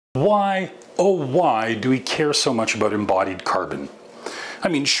Why, oh why, do we care so much about embodied carbon? I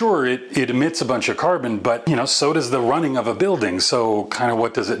mean, sure, it emits a bunch of carbon, but, you know, so does the running of a building, so kind of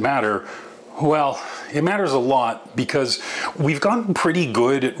what does it matter? Well, it matters a lot because we've gotten pretty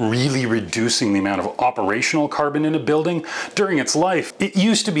good at really reducing the amount of operational carbon in a building during its life. It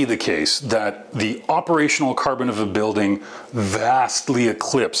used to be the case that the operational carbon of a building vastly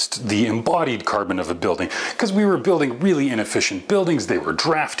eclipsed the embodied carbon of a building because we were building really inefficient buildings. They were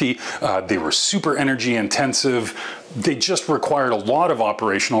drafty, they were super energy intensive. They just required a lot of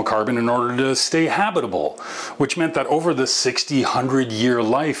operational carbon in order to stay habitable, which meant that over the 60, 100-year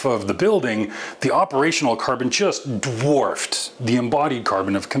life of the building, the operational carbon just dwarfed the embodied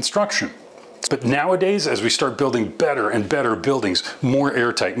carbon of construction. But nowadays, as we start building better and better buildings, more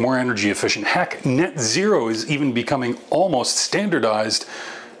airtight, more energy efficient, heck, net zero is even becoming almost standardized.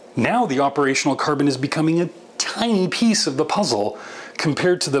 Now the operational carbon is becoming a tiny piece of the puzzle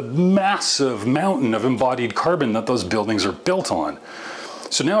compared to the massive mountain of embodied carbon that those buildings are built on.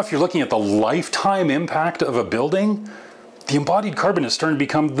 So now if you're looking at the lifetime impact of a building, the embodied carbon is starting to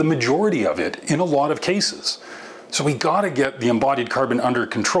become the majority of it in a lot of cases. So we gotta get the embodied carbon under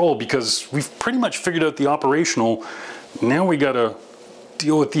control because we've pretty much figured out the operational. Now we gotta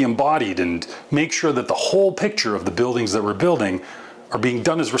deal with the embodied and make sure that the whole picture of the buildings that we're building are being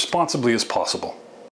done as responsibly as possible.